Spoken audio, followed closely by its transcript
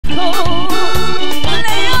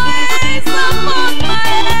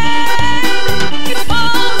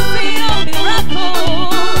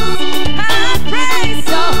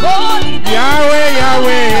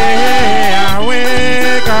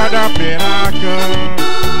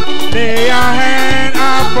miracle. Lay your hand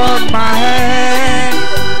upon my head.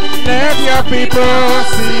 Let your people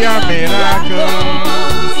see a miracle.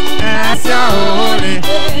 As you're holy,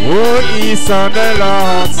 who is on the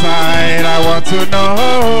Lord's side? I want to know.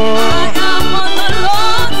 I am on the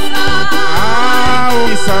Lord's side. Who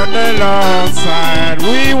is on the Lord's side?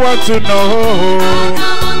 We want to know. I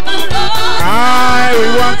am on the Lord's side.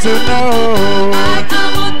 We want to know. I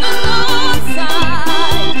am on the Lord's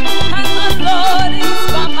side, and the Lord is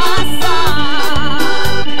by my side.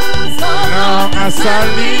 So long as I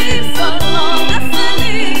live, so long as I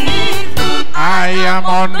live, I am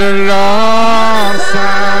on the Lord's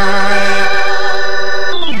side.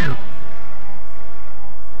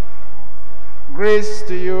 Grace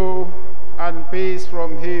to you and peace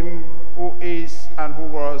from him who is and who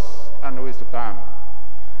was and who is to come.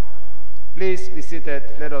 Please be seated.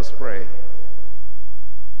 Let us pray.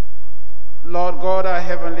 Lord God, our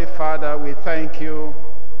Heavenly Father, we thank you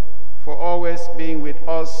for always being with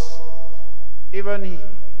us, even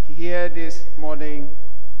here this morning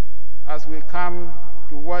as we come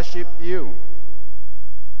to worship you.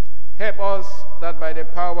 Help us that by the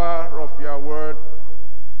power of your word,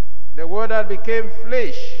 the word that became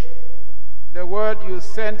flesh, the word you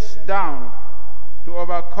sent down to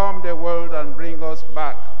overcome the world and bring us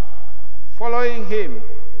back, following him,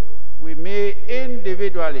 we may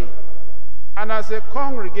individually and as a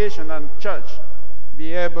congregation and church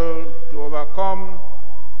be able to overcome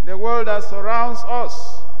the world that surrounds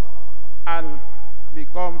us and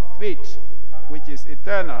become fit, which is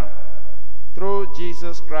eternal, through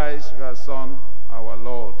Jesus Christ, your Son, our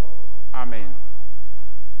Lord. Amen.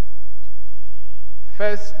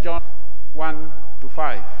 1 John 1 to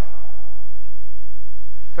 5.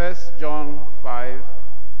 1 John 5,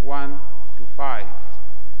 1 to 5.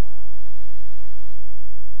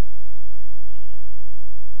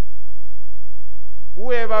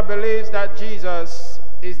 Whoever believes that Jesus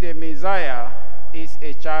is the Messiah is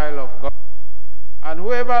a child of God. And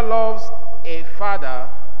whoever loves a father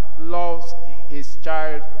loves his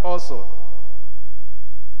child also.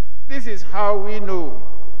 This is how we know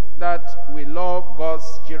that we love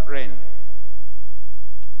God's children.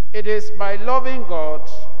 It is by loving God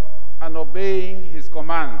and obeying his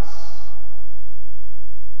commands.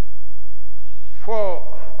 For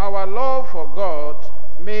our love for God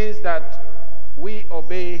means that we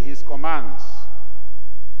obey his commands.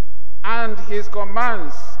 And his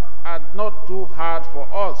commands are not too hard for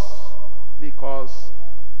us, because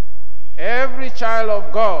every child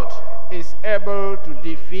of God is able to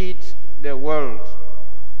defeat the world.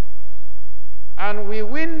 And we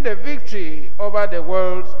win the victory over the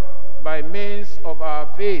world by means of our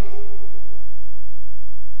faith.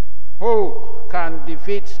 Who can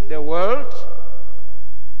defeat the world?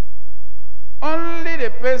 Only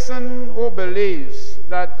the person who believes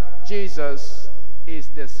that Jesus is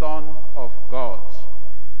the Son of God.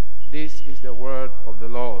 This is the word of the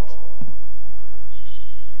Lord.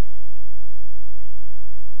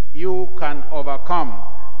 You can overcome.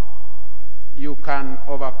 You can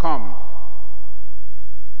overcome.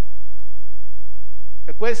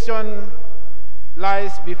 A question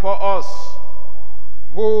lies before us.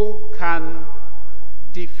 Who can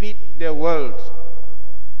defeat the world?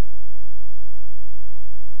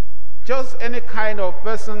 Just any kind of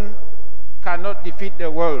person cannot defeat the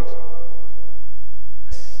world.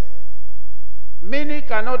 Many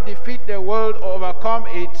cannot defeat the world or overcome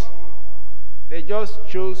it. They just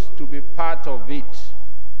choose to be part of it.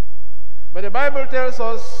 But the Bible tells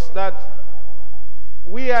us that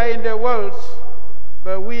we are in the world,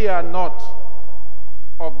 but we are not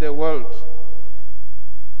of the world.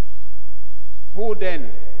 Who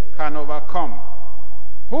then can overcome?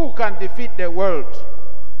 Who can defeat the world?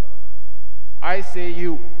 I say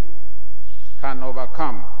you can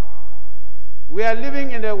overcome. We are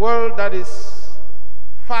living in a world that is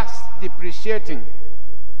fast depreciating.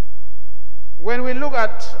 When we look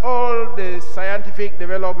at all the scientific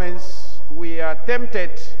developments, we are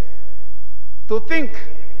tempted to think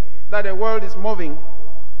that the world is moving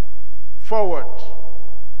forward.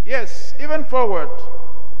 Yes, even forward.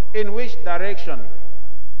 In which direction?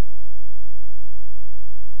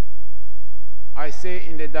 I say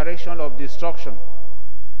in the direction of destruction.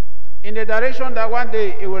 In the direction that one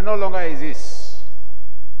day it will no longer exist.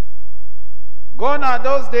 Gone are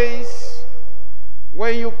those days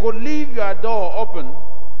when you could leave your door open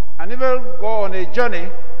and even go on a journey,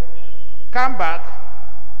 come back,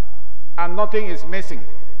 and nothing is missing.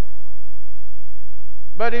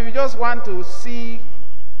 But if you just want to see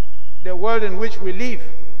the world in which we live,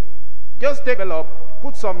 just take a look,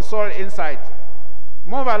 put some soil inside,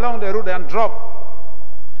 move along the road and drop.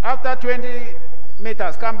 After 20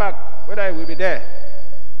 meters, come back, whether it will be there.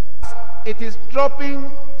 It is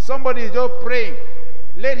dropping, somebody is just praying.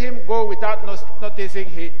 Let him go without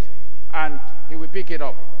noticing it, and he will pick it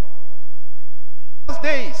up. Those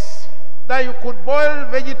days that you could boil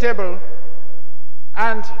vegetable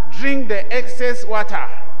and drink the excess water.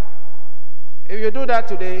 If you do that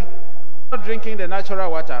today, not drinking the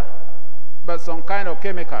natural water, but some kind of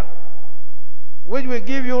chemical, which will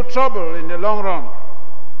give you trouble in the long run.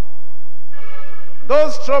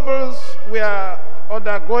 Those troubles we are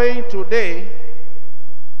undergoing today,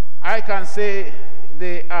 I can say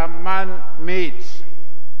they are man-made.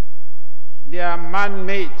 They are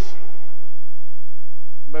man-made.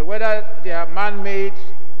 But whether they are man-made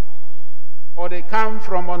or they come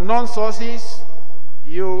from unknown sources,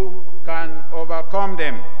 you can overcome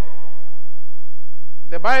them.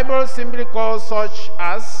 The Bible simply calls such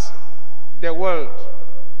as the world.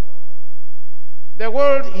 The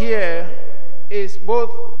world here is both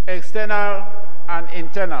external and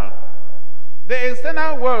internal. The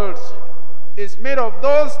external world is made of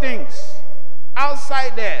those things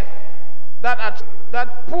outside there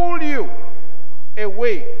that pull you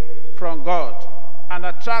away from God and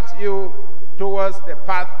attracts you towards the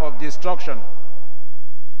path of destruction.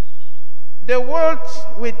 The world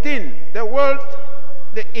within,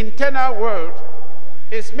 the internal world,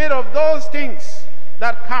 is made of those things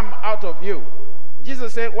that come out of you.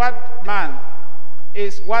 Jesus said, what man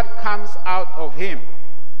is what comes out of him.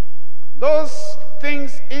 Those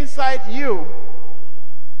things inside you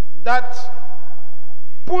that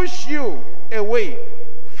push you away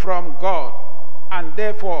from God and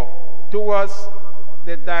therefore towards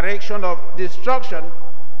the direction of destruction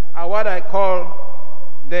are what I call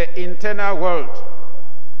the internal world.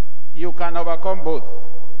 You can overcome both.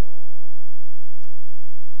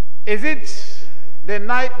 Is it the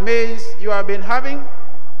nightmares you have been having?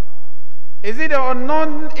 Is it the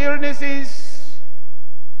unknown illnesses?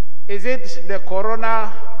 Is it the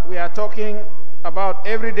corona we are talking about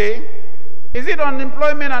every day? Is it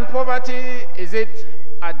unemployment and poverty? Is it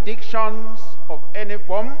addictions of any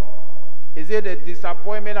form? Is it the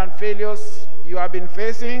disappointment and failures you have been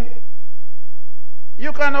facing?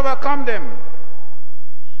 You can overcome them.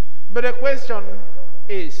 But the question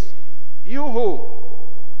is, you who?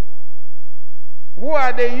 Who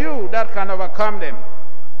are the you that can overcome them?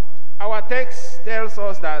 Our text tells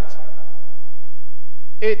us that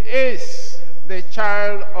it is the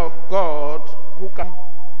child of God who can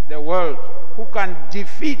the world, who can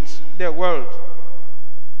defeat the world.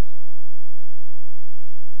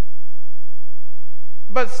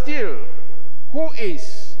 But still, who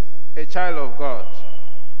is a child of God?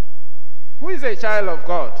 Who is a child of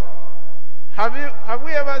God? Have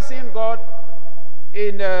we ever seen God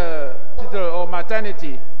in a hospital or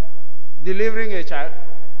maternity delivering a child?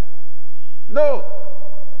 No.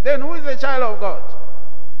 Then who is a child of God?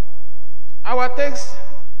 Our text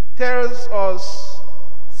tells us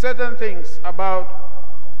certain things about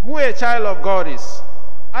who a child of God is.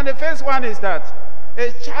 And the first one is that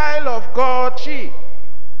a child of God, she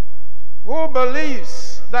who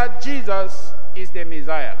believes that Jesus is the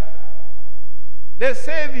Messiah, the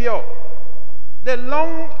Savior, the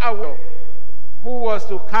long-awaited, who was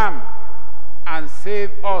to come and save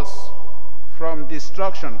us from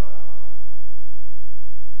destruction.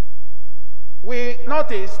 We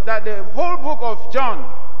notice that the whole book of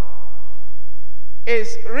John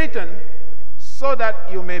is written so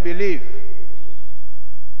that you may believe.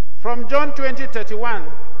 From John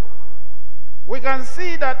 20:31, we can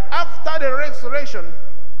see that after the resurrection,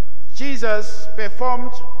 Jesus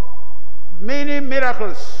performed many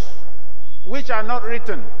miracles which are not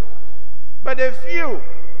written. But the few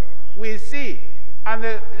we see and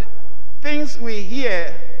the things we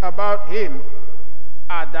hear about him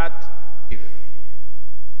are that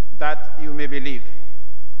you may believe.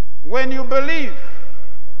 When you believe,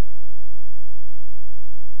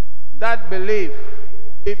 that belief,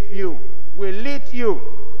 if you will lead you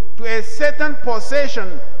to a certain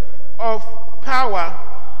possession of power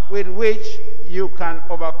with which you can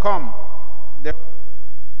overcome.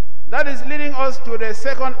 That is leading us to the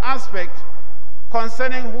second aspect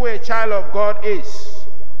concerning who a child of God is.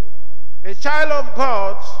 A child of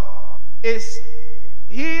God is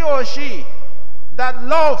he or she that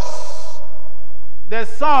loves the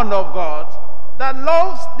Son of God, that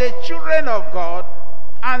loves the children of God,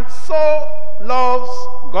 and so loves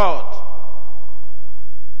God.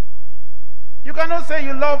 You cannot say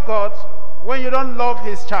you love God when you don't love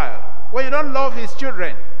his child, when you don't love his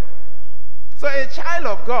children. So a child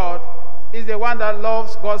of God is the one that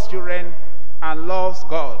loves God's children and loves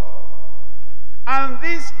God. And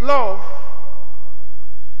this love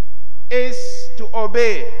is to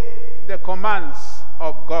obey the commands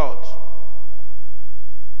of God.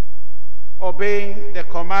 Obeying the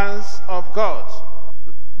commands of God.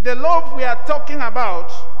 The love we are talking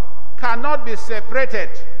about cannot be separated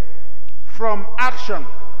from action.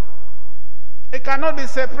 It cannot be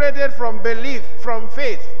separated from belief, from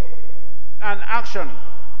faith and action.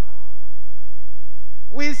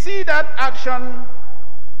 We see that action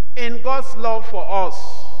in God's love for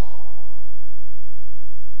us,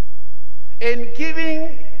 in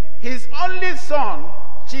giving his only Son,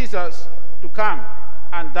 Jesus, to come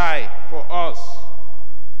and die for us.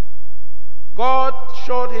 God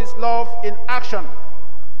showed his love in action.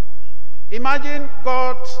 Imagine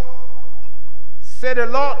God said a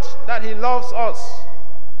lot that he loves us,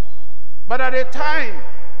 but at a time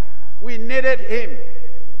we needed him,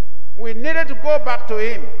 we needed to go back to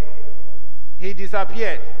him, he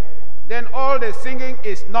disappeared. Then all the singing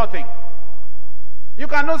is nothing. You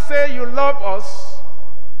cannot say you love us,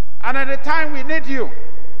 and at the time we need you,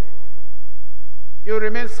 you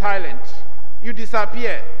remain silent, you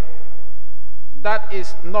disappear. That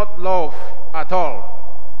is not love at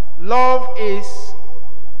all. Love is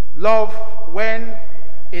love when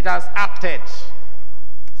it has acted.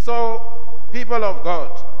 So, people of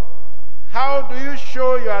God, how do you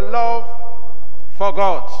show your love for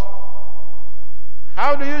God?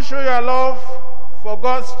 How do you show your love for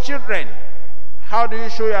God's children? How do you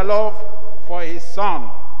show your love for his Son?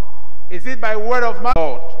 Is it by word of mouth?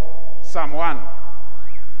 Lord, Psalm 1.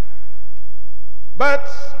 But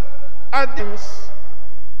at times,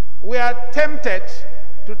 we are tempted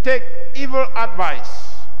to take evil advice.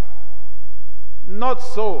 Not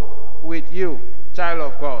so with you, child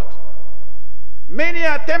of God. Many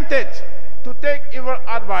are tempted to take evil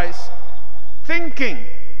advice, thinking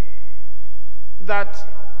that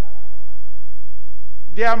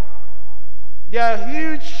their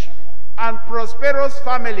huge and prosperous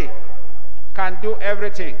family can do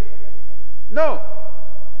everything. No.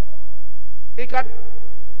 It can.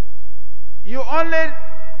 You only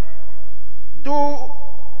do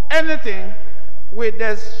anything with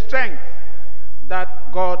the strength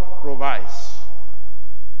that God provides.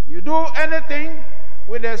 You do anything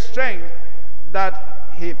with the strength that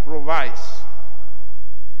he provides.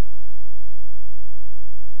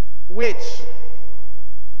 With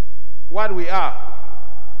what we are.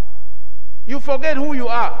 You forget who you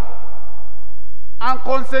are and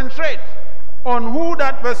concentrate on who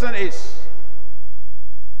that person is.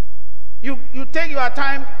 You take your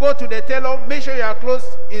time, go to the tailor, make sure your clothes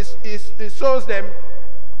sews them.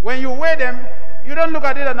 When you wear them, you don't look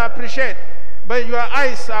at it and appreciate, but your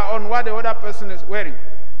eyes are on what the other person is wearing.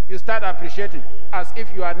 You start appreciating as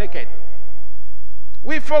if you are naked.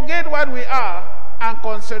 We forget what we are and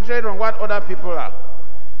concentrate on what other people are.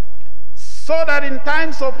 So that in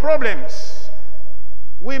times of problems,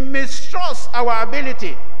 we mistrust our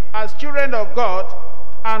ability as children of God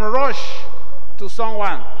and rush to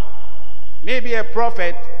someone. Maybe a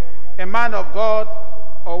prophet, a man of God,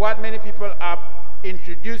 or what many people are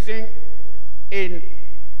introducing in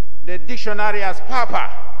the dictionary as Papa.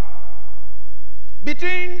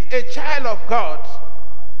 Between a child of God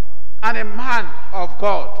and a man of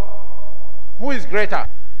God, who is greater?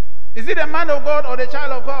 Is it a man of God or the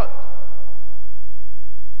child of God?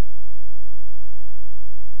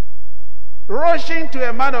 Rushing to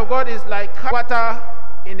a man of God is like water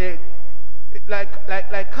in a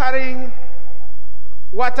like carrying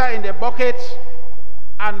water in a bucket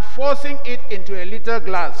and forcing it into a little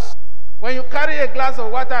glass. When you carry a glass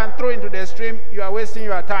of water and throw it into the stream, you are wasting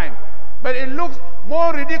your time. But it looks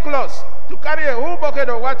more ridiculous to carry a whole bucket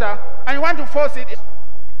of water and you want to force it.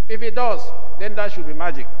 If it does, then that should be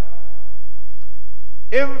magic.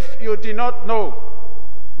 If you did not know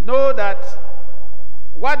that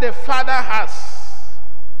what the father has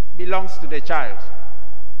belongs to the child.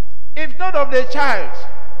 If not of the child,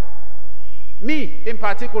 me in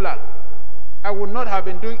particular, I would not have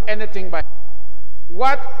been doing anything by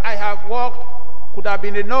what I have worked could have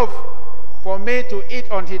been enough for me to eat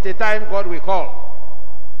until the time God will call.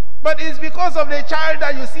 But it's because of the child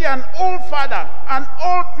that you see an old father, an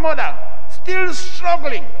old mother, still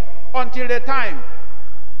struggling until the time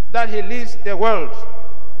that he leaves the world.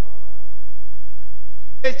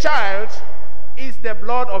 A child is the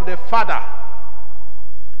blood of the father.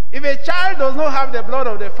 If a child does not have the blood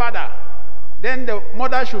of the father, then the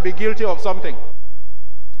mother should be guilty of something.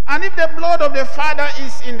 And if the blood of the father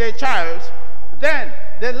is in the child, then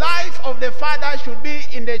the life of the father should be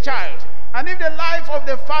in the child. And if the life of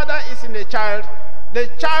the father is in the child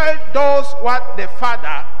does what the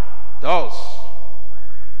father does.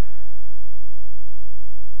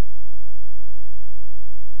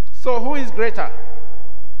 So who is greater,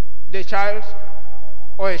 the child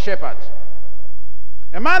or a shepherd?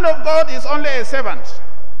 A man of God is only a servant.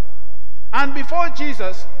 And before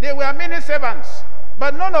Jesus, there were many servants,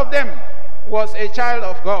 but none of them was a child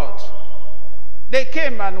of God. They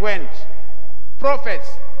came and went,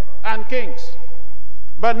 prophets and kings,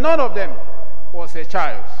 but none of them was a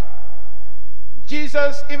child.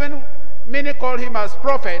 Jesus, even many call him as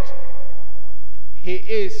prophet, he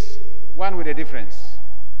is one with a difference.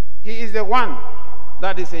 He is the one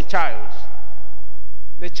that is a child,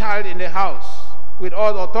 the child in the house with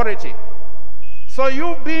all authority. So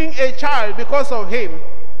you being a child, because of him,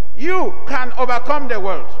 you can overcome the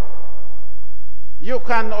world. You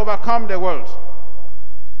can overcome the world.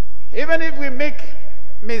 Even if we make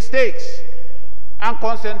mistakes and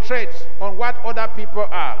concentrate on what other people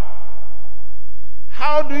are,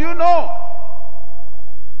 how do you know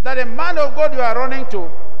that a man of God you are running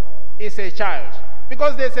to is a child?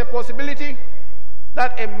 Because there's a possibility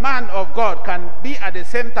that a man of God can be at the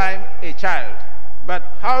same time a child.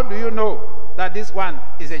 But how do you know that this one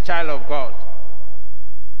is a child of God?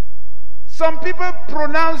 Some people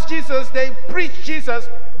pronounce Jesus, they preach Jesus,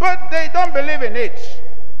 but they don't believe in it.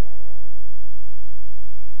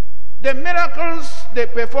 The miracles they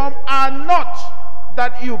perform are not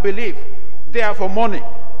that you believe. They are for money.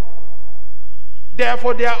 They are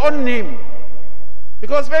for their own name.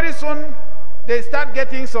 Because very soon they start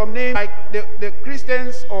getting some name, like the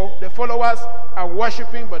Christians or the followers are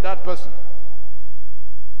worshiping but that person.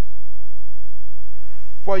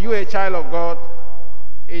 For you, a child of God,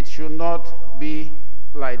 it should not be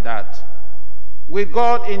like that. With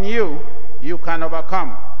God in you, you can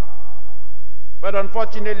overcome. But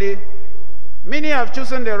unfortunately, many have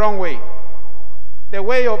chosen the wrong way. The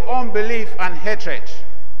way of unbelief and hatred,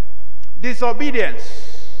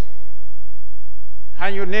 disobedience,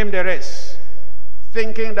 and you name the rest,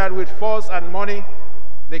 thinking that with force and money,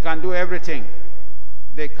 they can do everything.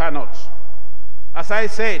 They cannot. As I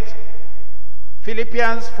said,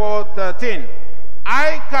 Philippians 4:13,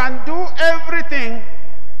 I can do everything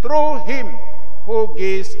through him who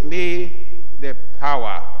gives me the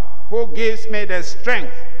power, who gives me the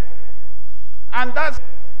strength. And that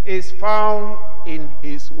is found in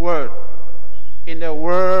his word, in the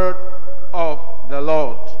word of the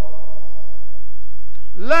Lord.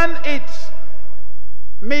 Learn it,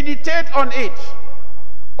 meditate on it,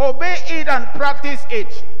 obey it and practice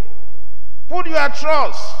it. Put your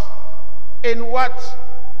trust in what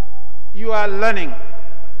you are learning.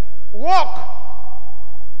 Walk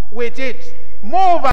with it. Move